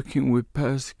working with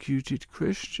persecuted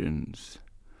Christians,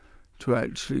 to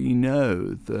actually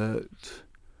know that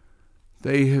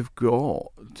they have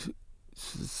got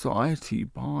society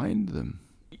behind them.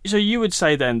 So you would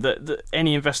say then that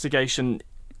any investigation,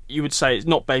 you would say it's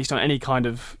not based on any kind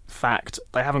of fact,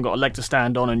 they haven't got a leg to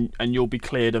stand on, and you'll be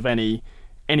cleared of any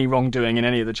wrongdoing in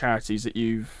any of the charities that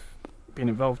you've been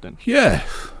involved in? Yes.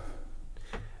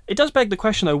 It does beg the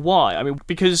question, though, why? I mean,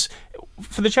 because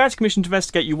for the Charity Commission to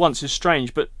investigate you once is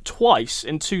strange, but twice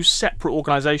in two separate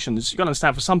organisations, you've got to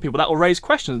understand, for some people that will raise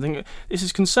questions. I think this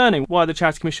is concerning. Why the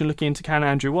Charity Commission looking into Canon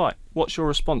Andrew White? What's your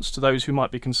response to those who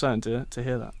might be concerned to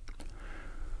hear that?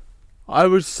 I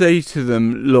would say to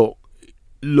them,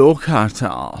 look at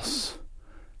us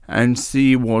and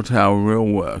see what our real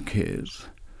work is,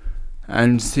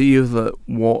 and see that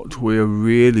what we're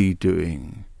really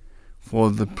doing for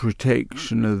the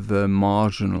protection of the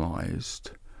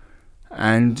marginalised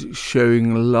and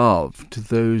showing love to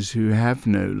those who have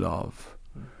no love.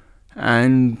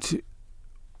 And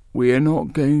we are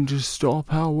not going to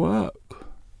stop our work.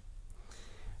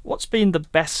 What's been the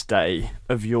best day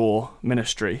of your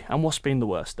ministry, and what's been the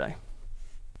worst day?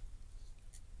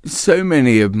 So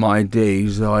many of my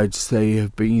days, I'd say,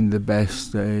 have been the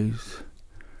best days.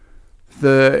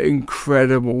 The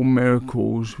incredible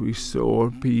miracles we saw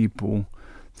of people,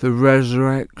 the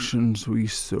resurrections we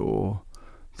saw,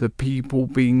 the people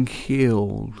being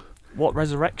healed. What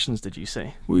resurrections did you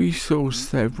see? We saw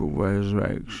several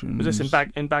resurrections. Was this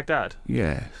in Baghdad?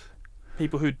 Yes.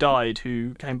 People who died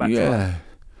who came back to life? Yeah.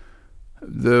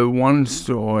 The one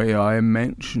story I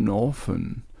mention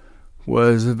often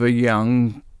was of a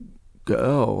young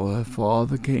girl. Her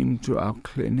father came to our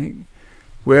clinic.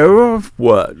 Where I've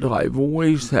worked, I've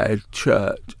always had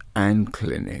church and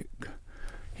clinic.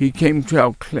 He came to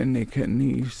our clinic and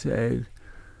he said,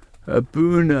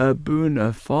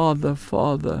 Abuna,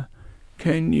 Father,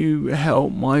 can you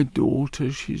help my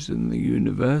daughter? She's in the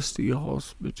university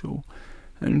hospital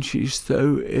and she's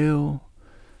so ill,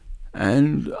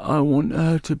 and I want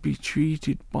her to be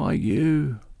treated by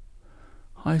you.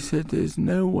 I said, there's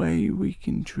no way we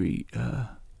can treat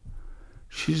her.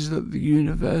 She's at the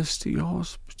university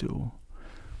hospital.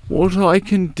 What I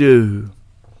can do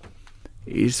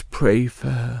is pray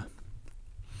for her.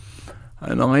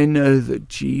 And I know that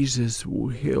Jesus will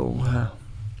heal her.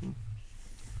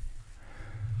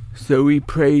 So we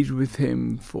prayed with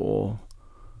him for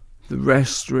the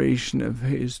restoration of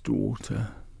his daughter.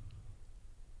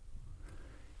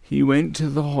 He went to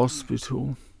the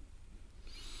hospital.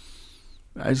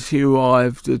 As he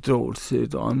arrived, the doctor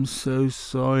said, I'm so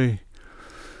sorry.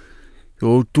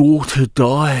 Your daughter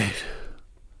died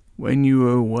when you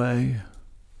were away.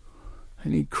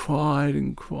 And he cried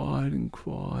and cried and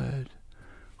cried.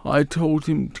 I told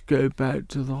him to go back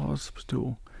to the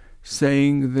hospital,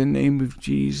 saying the name of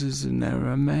Jesus in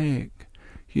Aramaic,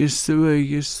 Yeshua,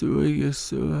 Yeshua,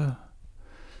 Yeshua.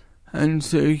 And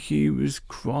so he was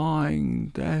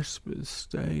crying, desperate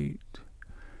state.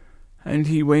 And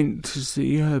he went to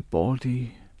see her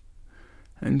body,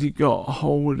 and he got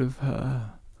hold of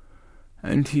her,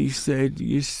 and he said,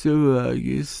 Yeshua,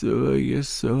 Yeshua,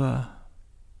 Yeshua.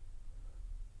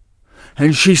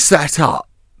 And she sat up,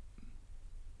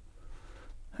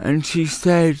 and she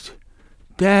said,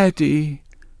 Daddy,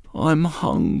 I'm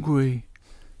hungry.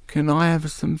 Can I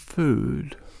have some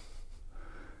food?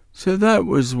 So that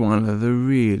was one of the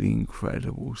really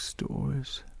incredible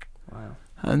stories. Wow.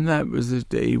 And that was a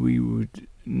day we would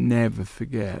never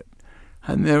forget.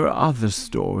 And there are other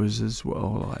stories as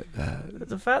well like that. But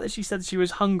the fact that she said she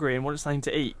was hungry and wanted something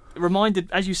to eat, reminded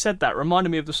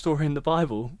me of the story in the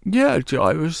Bible. Yeah,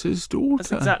 Jairus' daughter.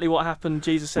 That's exactly what happened.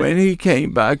 Jesus said... When he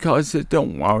came back, I said,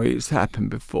 don't worry, it's happened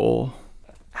before.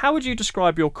 How would you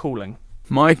describe your calling?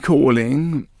 My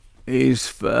calling is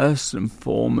first and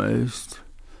foremost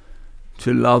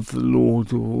to love the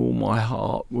Lord with all my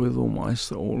heart, with all my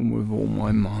soul, and with all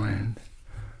my mind.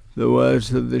 The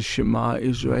words of the Shema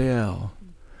Israel,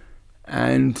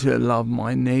 and to love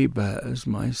my neighbour as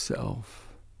myself,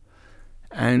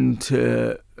 and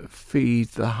to feed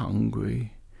the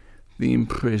hungry, the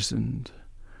imprisoned,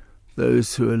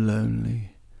 those who are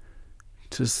lonely,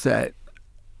 to set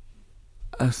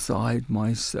aside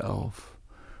myself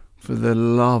for the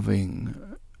loving,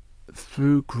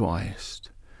 through Christ,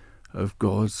 of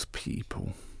God's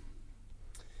people.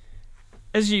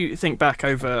 As you think back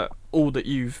over all that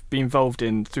you've been involved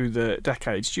in through the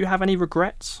decades, do you have any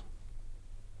regrets?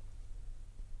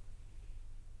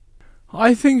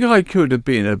 I think I could have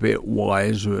been a bit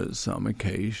wiser at some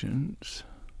occasions.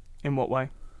 In what way?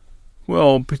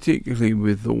 Well, particularly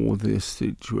with all this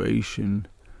situation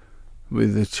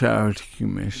with the Charity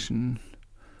Commission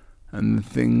and the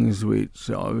things which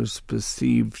I was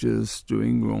perceived as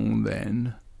doing wrong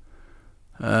then.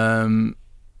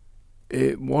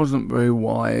 It wasn't very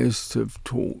wise to have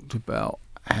talked about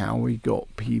how we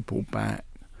got people back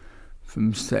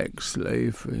from sex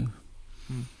slavery.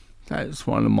 That's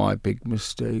one of my big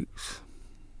mistakes.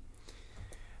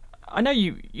 I know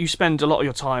you spend a lot of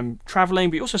your time travelling,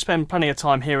 but you also spend plenty of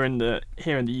time here in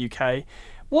the UK.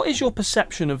 What is your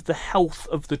perception of the health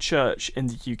of the church in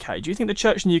the UK? Do you think the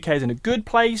church in the UK is in a good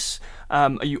place?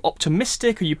 Are you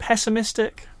optimistic? Are you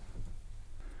pessimistic?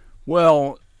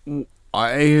 Well, I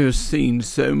have seen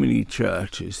so many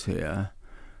churches here,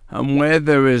 and where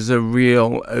there is a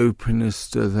real openness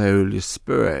to the Holy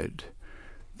Spirit,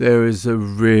 there is a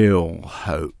real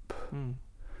hope.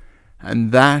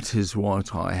 And that is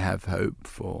what I have hope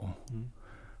for.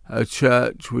 A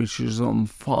church which is on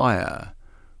fire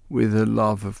with the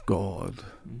love of God.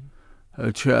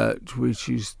 A church which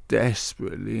is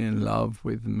desperately in love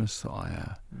with the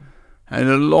Messiah. And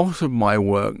a lot of my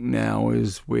work now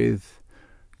is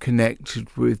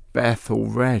connected with Bethel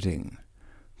Reading,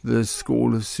 the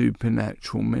School of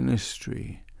Supernatural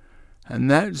Ministry. And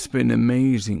that's been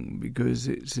amazing because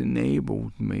it's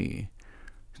enabled me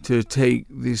to take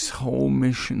this whole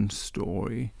mission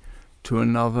story to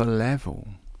another level,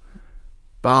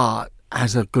 but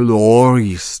as a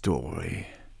glory story,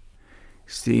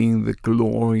 seeing the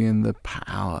glory and the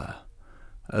power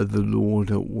of the Lord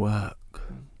at work.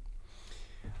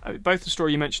 Both the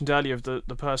story you mentioned earlier of the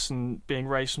person being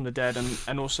raised from the dead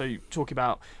and also talking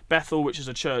about Bethel, which is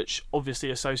a church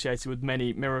obviously associated with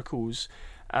many miracles,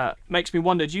 makes me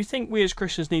wonder, do you think we as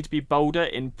Christians need to be bolder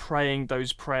in praying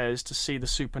those prayers to see the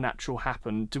supernatural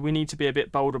happen? Do we need to be a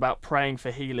bit bolder about praying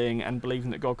for healing and believing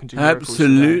that God can do miracles?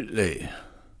 Absolutely. Today?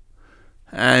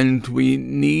 And we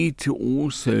need to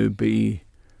also be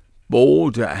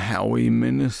bold at how we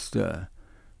minister,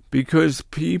 because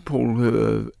people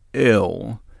who are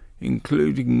ill,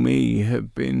 including me,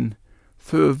 have been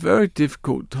through a very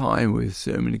difficult time with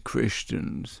so many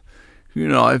Christians. You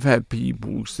know, I've had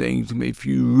people saying to me, if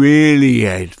you really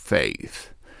had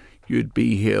faith, you'd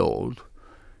be healed.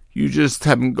 You just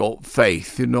haven't got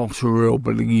faith. You're not a real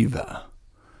believer.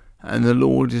 And the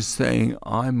Lord is saying,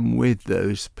 I'm with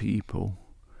those people.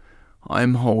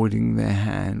 I'm holding their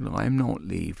hand. I'm not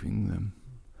leaving them.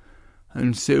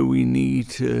 And so we need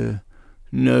to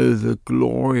know the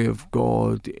glory of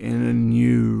God in a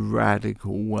new,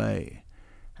 radical way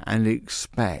and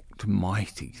expect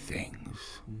mighty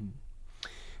things.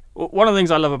 One of the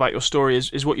things I love about your story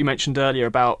is what you mentioned earlier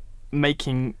about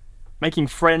making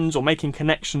friends or making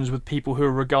connections with people who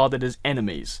are regarded as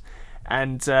enemies.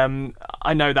 And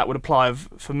I know that would apply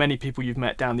for many people you've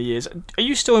met down the years. Are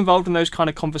you still involved in those kind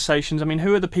of conversations? I mean,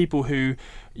 who are the people who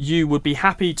you would be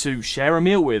happy to share a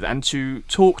meal with and to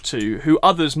talk to, who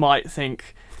others might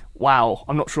think, wow,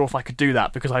 I'm not sure if I could do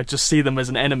that because I just see them as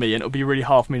an enemy and it would be really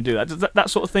hard for me to do that? Does that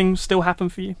sort of thing still happen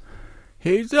for you?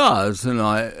 It does, and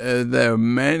there are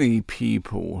many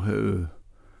people who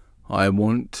I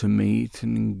want to meet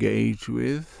and engage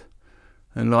with,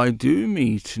 and I do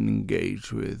meet and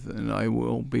engage with, and I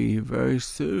will be very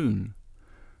soon.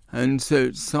 And so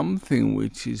it's something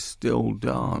which is still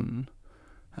done,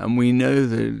 and we know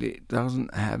that it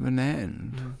doesn't have an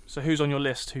end. Mm. So who's on your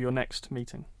list, who you're next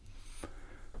meeting?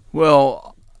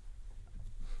 Well,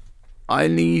 I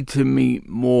need to meet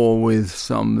more with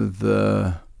some of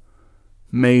the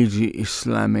major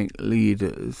Islamic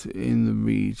leaders in the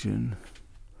region.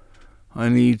 I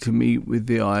need to meet with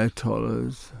the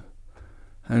Ayatollahs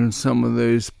and some of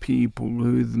those people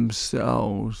who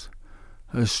themselves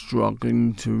are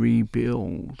struggling to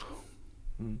rebuild.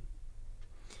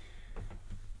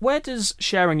 Where does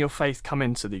sharing your faith come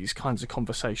into these kinds of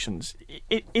conversations?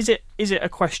 Is it a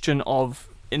question of,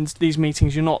 in these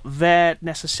meetings, you're not there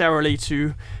necessarily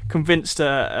to convince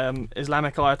the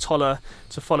Islamic Ayatollah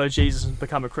to follow Jesus and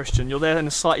become a Christian? You're there in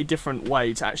a slightly different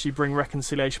way to actually bring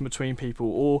reconciliation between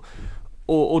people,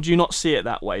 or do you not see it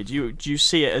that way? Do you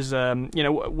see it as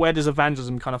where does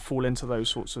evangelism kind of fall into those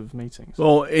sorts of meetings?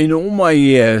 Well, in all my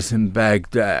years in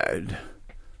Baghdad,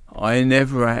 I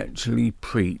never actually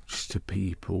preached to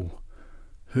people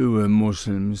who were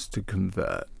Muslims to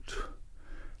convert.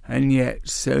 And yet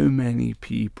so many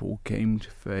people came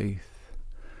to faith.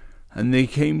 And they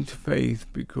came to faith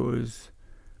because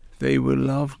they were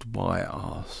loved by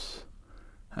us.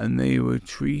 And they were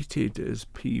treated as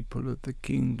people of the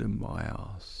kingdom by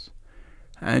us.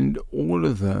 And all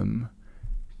of them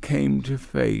came to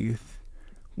faith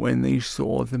when they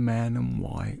saw the man in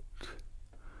white.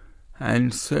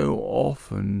 And so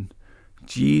often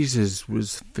Jesus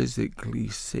was physically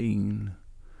seen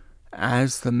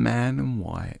as the man in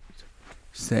white,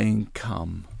 saying,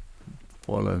 "Come,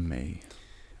 follow me."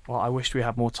 Well, I wish we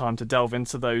had more time to delve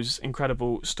into those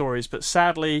incredible stories, but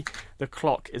sadly, the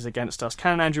clock is against us.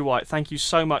 Canon Andrew White, thank you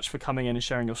so much for coming in and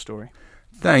sharing your story.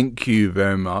 Thank you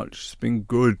very much. It's been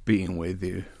good being with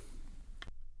you.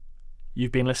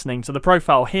 You've been listening to The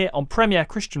Profile here on Premier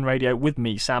Christian Radio with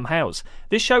me, Sam Hales.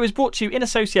 This show is brought to you in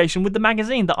association with the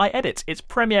magazine that I edit. It's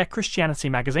Premier Christianity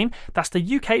Magazine. That's the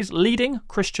UK's leading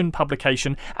Christian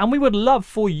publication, and we would love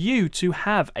for you to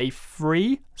have a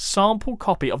free sample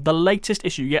copy of the latest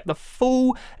issue. You get the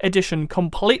full edition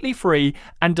completely free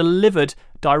and delivered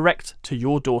direct to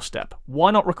your doorstep.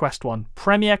 Why not request one?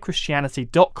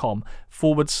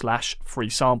 premierchristianity.com/free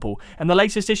sample. And the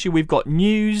latest issue, we've got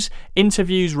news,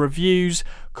 interviews, reviews,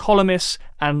 columnists,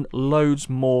 and loads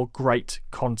more great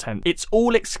content. It's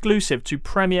all exclusive to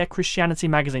Premier Christianity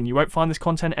Magazine. You won't find this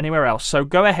content anywhere else. So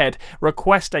go ahead,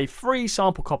 request a free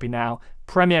sample copy now,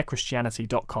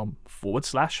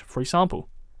 premierchristianity.com/free sample.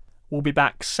 We'll be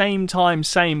back same time,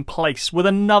 same place with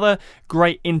another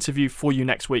great interview for you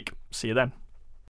next week. See you then.